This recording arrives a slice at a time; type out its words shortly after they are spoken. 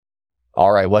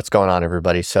All right, what's going on,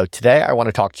 everybody? So today I want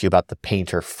to talk to you about the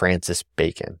painter Francis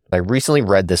Bacon. I recently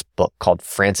read this book called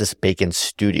Francis Bacon's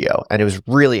Studio, and it was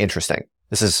really interesting.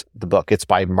 This is the book. It's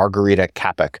by Margarita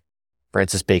Capek,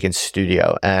 Francis Bacon's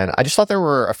Studio. And I just thought there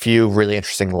were a few really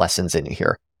interesting lessons in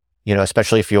here,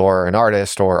 especially if you're an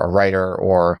artist or a writer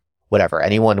or whatever,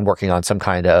 anyone working on some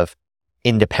kind of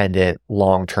independent,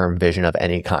 long-term vision of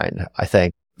any kind. I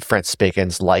think Francis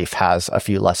Bacon's life has a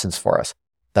few lessons for us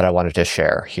that I wanted to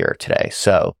share here today.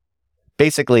 So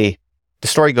basically, the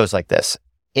story goes like this.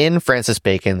 In Francis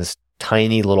Bacon's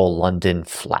tiny little London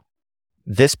flat,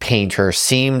 this painter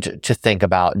seemed to think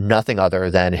about nothing other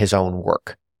than his own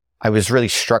work. I was really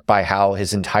struck by how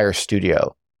his entire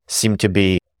studio seemed to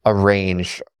be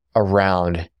arranged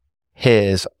around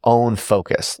his own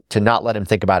focus, to not let him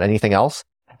think about anything else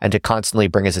and to constantly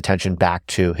bring his attention back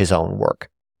to his own work.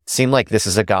 It seemed like this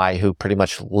is a guy who pretty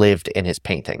much lived in his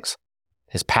paintings,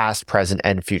 his past, present,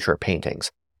 and future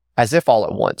paintings, as if all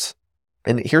at once.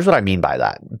 And here's what I mean by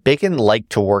that. Bacon liked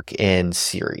to work in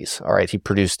series, all right? He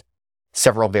produced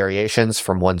several variations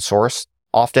from one source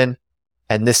often,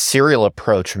 and this serial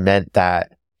approach meant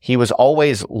that he was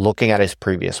always looking at his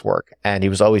previous work, and he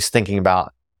was always thinking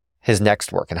about his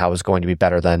next work and how it was going to be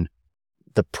better than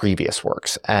the previous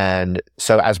works. And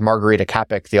so as Margarita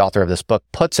Capek, the author of this book,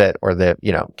 puts it, or the,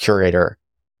 curator,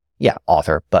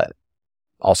 author, but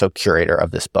also curator of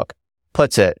this book,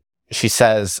 puts it, she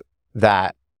says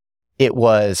that it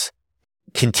was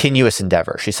continuous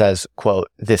endeavor. She says, quote,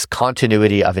 "This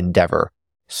continuity of endeavor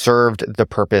served the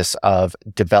purpose of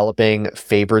developing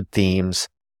favored themes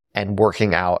and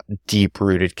working out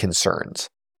deep-rooted concerns.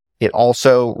 It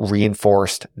also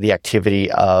reinforced the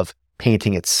activity of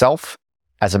painting itself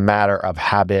as a matter of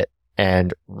habit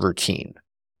and routine."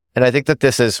 And I think that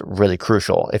this is really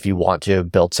crucial if you want to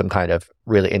build some kind of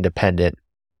really independent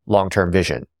long-term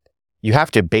vision. You have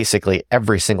to basically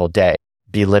every single day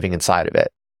be living inside of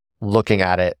it, looking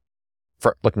at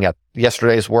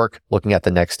yesterday's work, looking at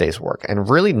the next day's work, and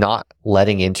really not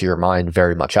letting into your mind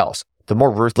very much else. The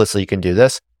more ruthlessly you can do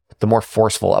this, the more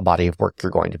forceful a body of work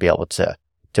you're going to be able to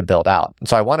build out. And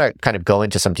so I want to kind of go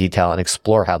into some detail and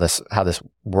explore how this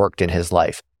worked in his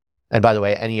life. And by the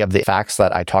way, any of the facts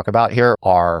that I talk about here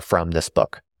are from this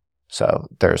book. So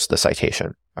there's the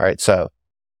citation. All right. So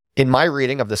in my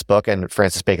reading of this book and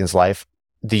Francis Bacon's life,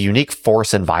 the unique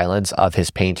force and violence of his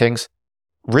paintings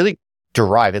really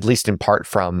derive, at least in part,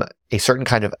 from a certain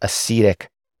kind of ascetic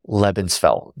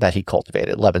Lebenswelt that he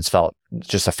cultivated. Lebenswelt,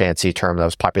 just a fancy term that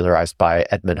was popularized by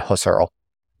Edmund Husserl,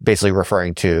 basically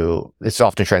referring to, it's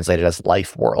often translated as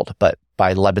life world, but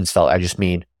by Lebenswelt, I just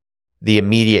mean the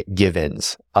immediate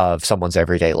givens of someone's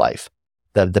everyday life,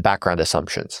 the background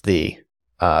assumptions, the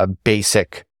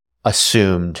basic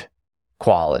assumed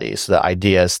qualities, the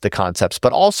ideas, the concepts,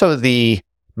 but also the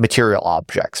material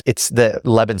objects. It's the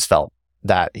Lebenswelt,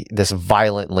 that this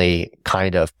violently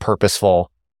kind of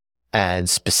purposeful and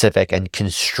specific and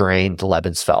constrained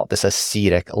Lebenswelt, this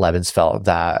ascetic Lebenswelt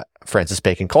that Francis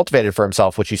Bacon cultivated for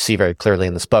himself, which you see very clearly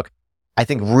in this book, I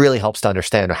think really helps to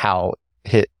understand how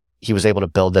he was able to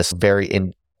build this very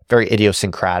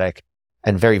idiosyncratic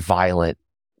and very violent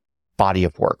body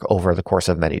of work over the course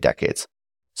of many decades.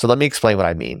 So let me explain what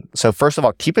I mean. So first of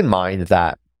all, keep in mind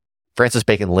that Francis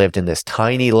Bacon lived in this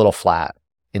tiny little flat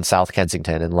in South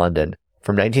Kensington in London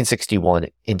from 1961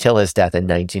 until his death in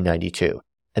 1992.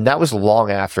 And that was long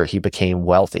after he became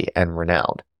wealthy and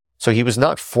renowned. So he was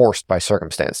not forced by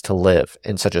circumstance to live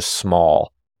in such a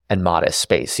small and modest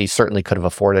space. He certainly could have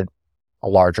afforded a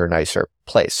larger, nicer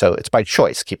place. So it's by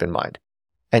choice, keep in mind.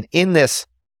 And in this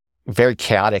very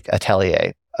chaotic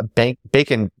atelier,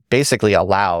 Bacon basically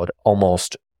allowed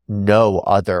almost no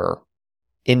other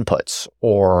inputs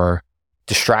or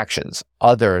distractions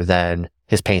other than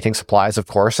his painting supplies, of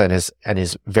course, and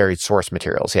his varied source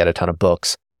materials. He had a ton of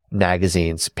books,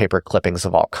 magazines, paper clippings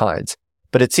of all kinds.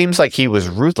 But it seems like he was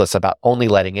ruthless about only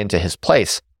letting into his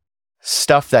place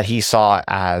stuff that he saw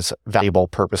as valuable,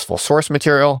 purposeful source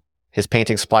material, his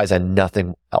painting supplies, and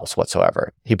nothing else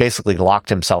whatsoever. He basically locked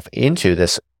himself into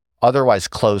this otherwise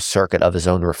closed circuit of his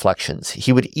own reflections.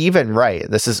 He would even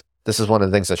write, this is one of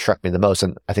the things that struck me the most,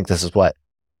 and I think this is what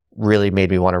really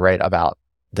made me want to write about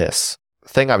this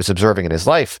thing I was observing in his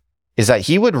life, is that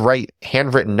he would write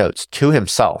handwritten notes to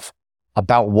himself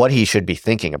about what he should be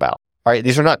thinking about. All right,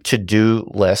 these are not to-do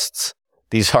lists.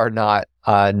 These are not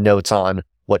notes on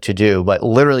what to do, but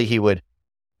literally he would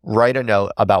write a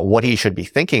note about what he should be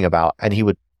thinking about, and he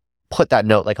would put that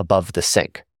note like above the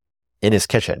sink in his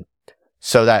kitchen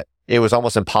so that it was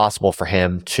almost impossible for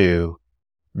him to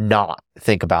not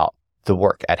think about the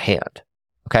work at hand.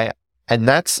 Okay. And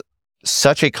that's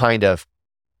such a kind of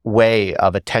way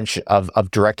of attention,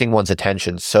 of directing one's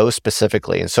attention so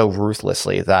specifically and so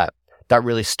ruthlessly that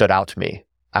really stood out to me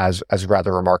as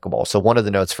rather remarkable. So one of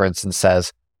the notes, for instance,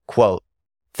 says, quote,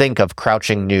 "Think of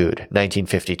Crouching Nude,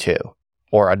 1952."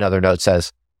 Or another note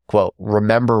says, quote,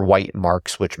 "Remember white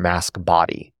marks which mask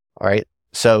body." All right.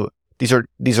 So these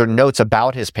are notes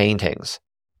about his paintings,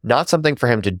 not something for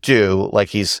him to do like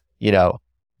he's,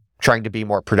 trying to be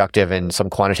more productive in some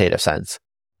quantitative sense,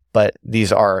 but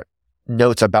these are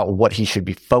notes about what he should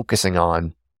be focusing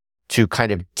on to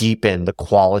kind of deepen the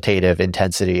qualitative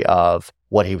intensity of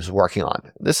what he was working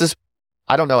on.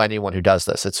 I don't know anyone who does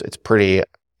this. It's pretty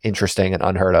interesting and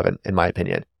unheard of in my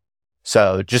opinion.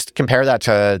 So just compare that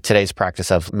to today's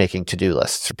practice of making to-do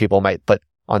lists. People might put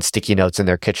on sticky notes in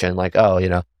their kitchen, like,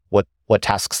 what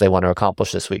tasks they want to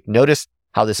accomplish this week. Notice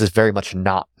how this is very much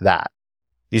not that.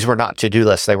 These were not to-do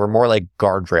lists. They were more like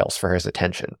guardrails for his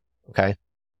attention. Okay.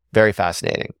 Very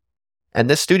fascinating. And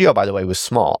this studio, by the way, was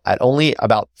small at only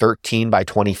about 13 by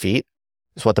 20 feet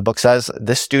is what the book says.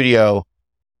 This studio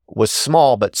was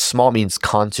small, but small means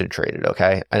concentrated.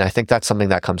 Okay. And I think that's something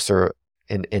that comes through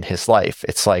in his life.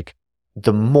 It's like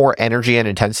the more energy and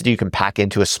intensity you can pack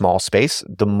into a small space,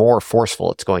 the more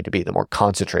forceful it's going to be, the more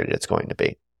concentrated it's going to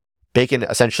be. Bacon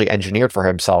essentially engineered for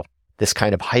himself this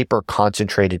kind of hyper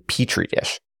concentrated petri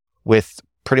dish with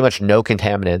pretty much no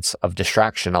contaminants of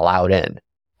distraction allowed in,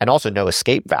 and also no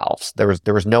escape valves. There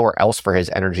was nowhere else for his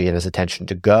energy and his attention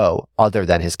to go other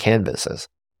than his canvases.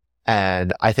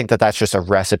 And I think that that's just a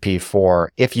recipe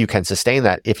for, if you can sustain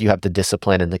that, if you have the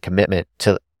discipline and the commitment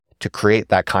to create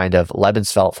that kind of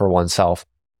Lebenswelt for oneself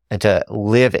and to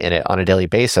live in it on a daily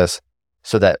basis,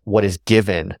 so that what is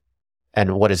given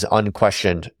and what is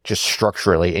unquestioned just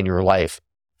structurally in your life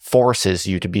forces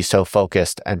you to be so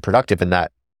focused and productive in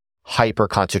that hyper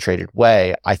concentrated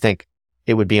way. I think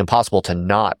it would be impossible to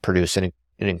not produce an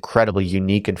incredibly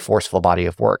unique and forceful body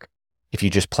of work if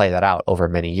you just play that out over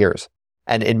many years.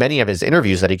 And in many of his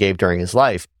interviews that he gave during his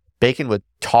life, Bacon would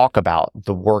talk about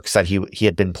the works that he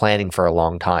had been planning for a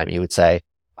long time. He would say,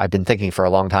 "I've been thinking for a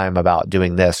long time about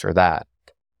doing this or that."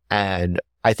 And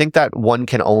I think that one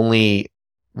can only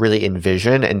really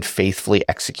envision and faithfully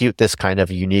execute this kind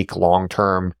of unique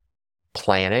long-term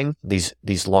planning, these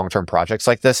long-term projects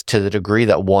like this, to the degree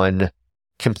that one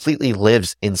completely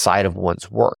lives inside of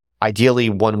one's work. Ideally,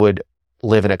 one would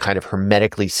live in a kind of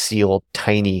hermetically sealed,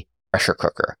 tiny pressure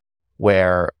cooker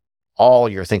where all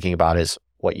you're thinking about is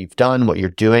what you've done, what you're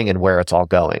doing, and where it's all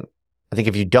going. I think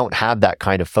if you don't have that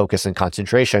kind of focus and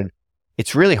concentration,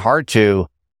 it's really hard to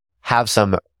have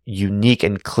some unique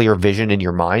and clear vision in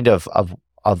your mind of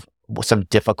some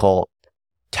difficult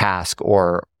task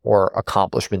or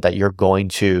accomplishment that you're going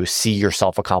to see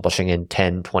yourself accomplishing in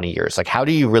 10, 20 years. Like, how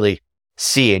do you really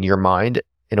see in your mind,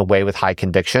 in a way with high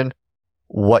conviction,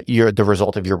 what the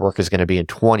result of your work is going to be in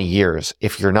 20 years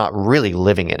if you're not really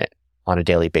living in it on a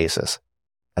daily basis?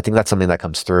 I think that's something that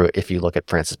comes through if you look at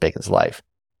Francis Bacon's life.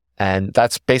 And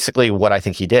that's basically what I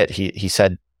think he did. He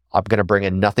said, "I'm going to bring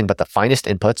in nothing but the finest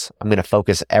inputs. I'm going to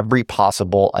focus every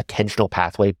possible attentional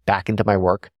pathway back into my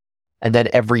work. And then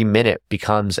every minute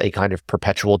becomes a kind of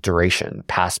perpetual duration,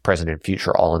 past, present, and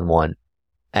future all in one."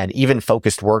 And even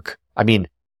focused work, I mean,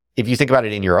 if you think about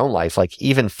it in your own life, like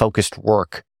even focused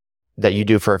work that you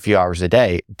do for a few hours a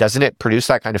day, doesn't it produce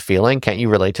that kind of feeling? Can't you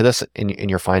relate to this in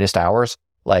your finest hours?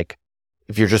 Like,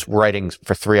 if you're just writing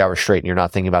for 3 hours straight and you're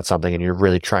not thinking about something and you're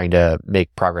really trying to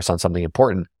make progress on something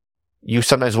important, you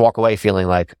sometimes walk away feeling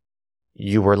like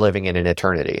you were living in an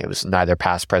eternity. It was neither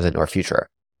past, present, nor future.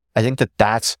 I think that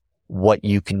that's what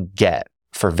you can get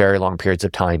for very long periods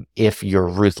of time if you're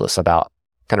ruthless about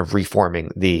kind of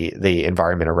reforming the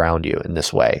environment around you in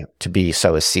this way to be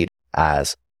so ascetic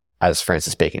as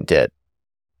Francis Bacon did.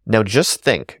 Now just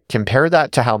compare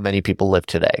that to how many people live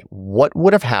today. What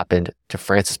would have happened to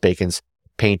Francis Bacon's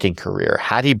painting career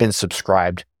had he been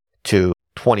subscribed to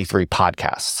 23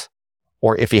 podcasts,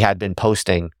 or if he had been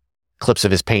posting clips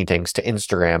of his paintings to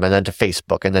Instagram and then to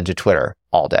Facebook and then to Twitter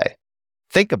all day?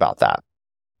 Think about that.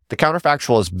 The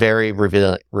counterfactual is very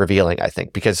revealing, I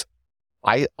think, because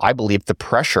I believe the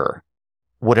pressure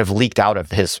would have leaked out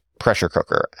of his pressure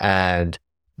cooker, and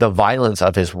the violence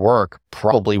of his work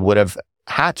probably would have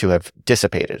had to have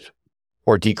dissipated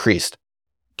or decreased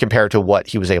compared to what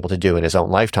he was able to do in his own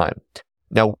lifetime.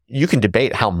 Now, you can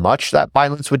debate how much that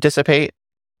violence would dissipate.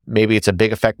 Maybe it's a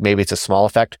big effect, maybe it's a small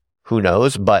effect, who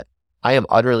knows? But I am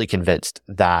utterly convinced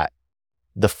that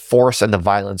the force and the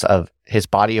violence of his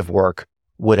body of work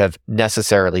would have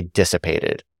necessarily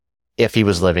dissipated if he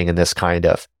was living in this kind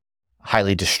of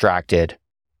highly distracted,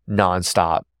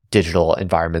 nonstop digital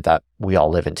environment that we all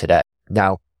live in today.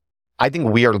 Now, I think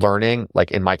we are learning, like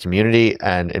in my community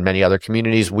and in many other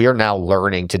communities, we are now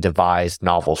learning to devise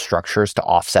novel structures to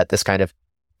offset this kind of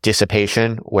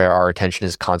dissipation where our attention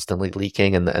is constantly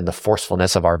leaking and the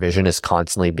forcefulness of our vision is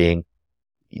constantly being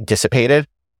dissipated.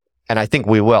 And I think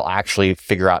we will actually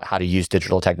figure out how to use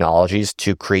digital technologies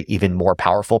to create even more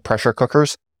powerful pressure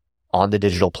cookers on the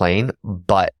digital plane.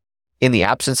 But in the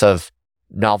absence of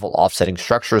novel offsetting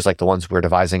structures like the ones we're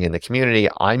devising in the community,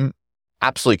 I'm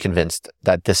absolutely convinced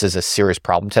that this is a serious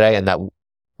problem today and that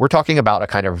we're talking about a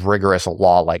kind of rigorous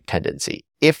law-like tendency.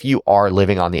 If you are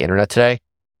living on the internet today,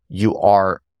 you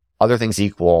are, other things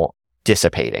equal,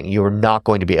 dissipating. You are not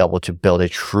going to be able to build a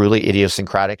truly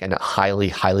idiosyncratic and highly,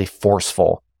 highly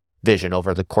forceful vision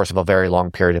over the course of a very long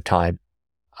period of time.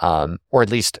 Or at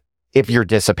least if you're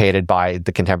dissipated by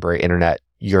the contemporary internet,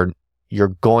 you're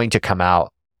going to come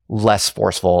out less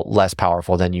forceful, less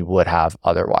powerful than you would have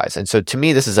otherwise. And so to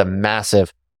me, this is a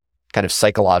massive kind of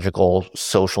psychological,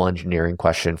 social engineering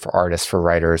question for artists, for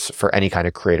writers, for any kind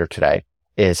of creator today,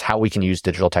 is how we can use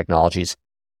digital technologies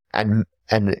and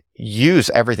use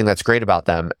everything that's great about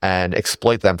them and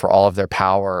exploit them for all of their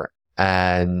power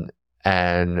and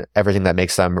everything that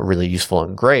makes them really useful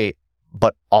and great,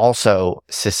 but also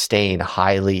sustain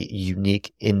highly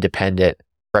unique, independent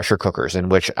pressure cookers in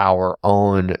which our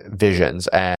own visions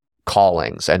and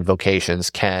callings and vocations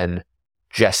can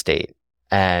gestate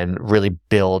and really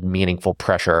build meaningful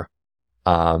pressure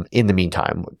in the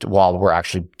meantime while we're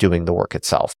actually doing the work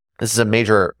itself. This is a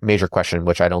major, major question,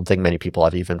 which I don't think many people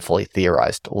have even fully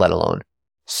theorized, let alone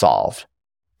solved.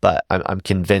 But I'm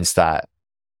convinced that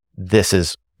this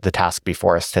is the task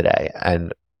before us today.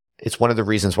 And it's one of the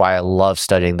reasons why I love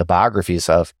studying the biographies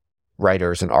of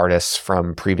writers and artists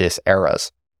from previous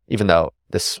eras. Even though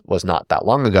this was not that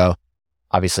long ago,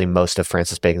 obviously most of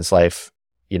Francis Bacon's life,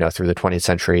 through the 20th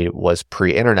century was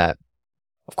pre-internet.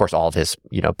 Of course, all of his,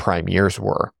 prime years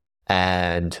were.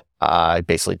 And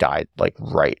basically died like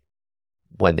right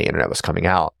when the internet was coming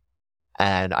out.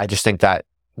 And I just think that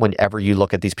whenever you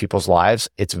look at these people's lives,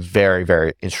 it's very,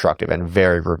 very instructive and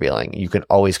very revealing. You can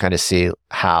always kind of see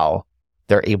how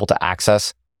they're able to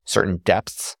access certain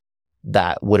depths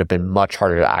that would have been much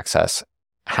harder to access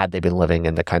had they been living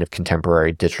in the kind of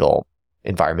contemporary digital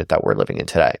environment that we're living in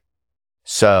today.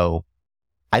 So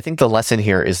I think the lesson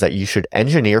here is that you should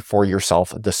engineer for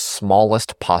yourself the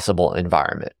smallest possible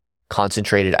environment,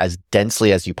 concentrated as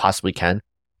densely as you possibly can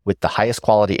with the highest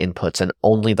quality inputs and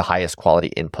only the highest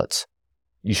quality inputs.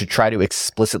 You should try to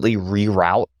explicitly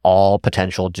reroute all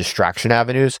potential distraction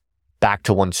avenues back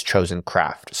to one's chosen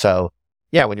craft. So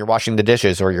yeah, when you're washing the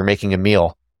dishes or you're making a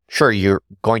meal, sure, you're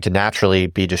going to naturally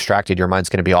be distracted. Your mind's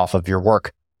going to be off of your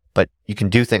work, but you can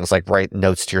do things like write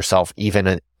notes to yourself,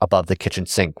 even above the kitchen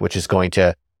sink, which is going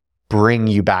to bring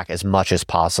you back as much as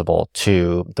possible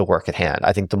to the work at hand.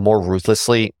 I think the more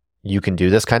ruthlessly you can do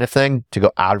this kind of thing, to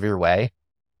go out of your way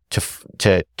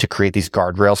to create these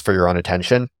guardrails for your own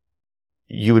attention,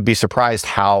 you would be surprised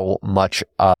how much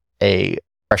a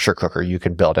pressure cooker you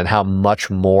could build and how much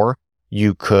more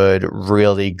you could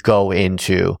really go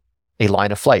into a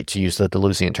line of flight, to use the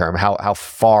Deleuzian term, how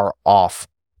far off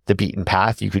the beaten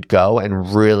path you could go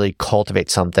and really cultivate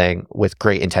something with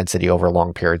great intensity over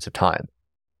long periods of time.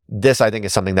 This, I think,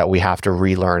 is something that we have to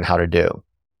relearn how to do,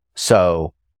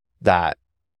 so that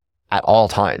at all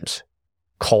times,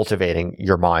 cultivating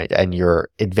your mind and you're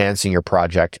advancing your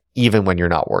project, even when you're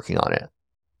not working on it,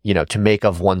 to make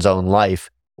of one's own life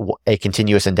a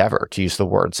continuous endeavor, to use the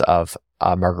words of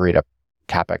Margarita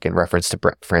Capek in reference to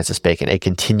Francis Bacon, a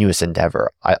continuous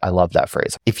endeavor. I love that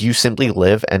phrase. If you simply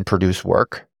live and produce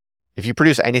work, if you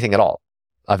produce anything at all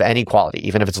of any quality,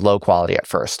 even if it's low quality at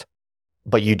first,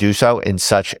 but you do so in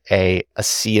such a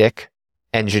ascetic,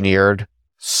 engineered,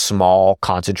 small,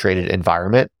 concentrated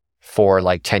environment for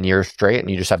like 10 years straight, and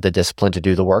you just have the discipline to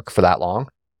do the work for that long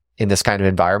in this kind of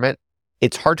environment,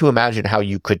 it's hard to imagine how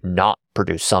you could not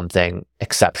produce something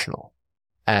exceptional.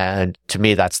 And to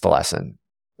me, that's the lesson.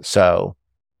 So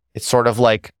it's sort of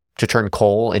like to turn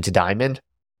coal into diamond.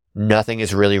 Nothing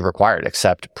is really required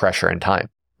except pressure and time,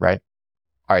 right?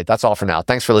 All right, that's all for now.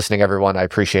 Thanks for listening, everyone. I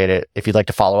appreciate it. If you'd like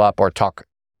to follow up or talk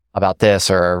about this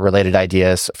or related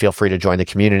ideas, feel free to join the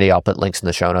community. I'll put links in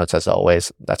the show notes as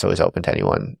always. That's always open to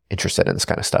anyone interested in this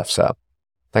kind of stuff. So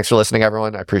thanks for listening,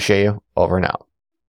 everyone. I appreciate you. Over and out.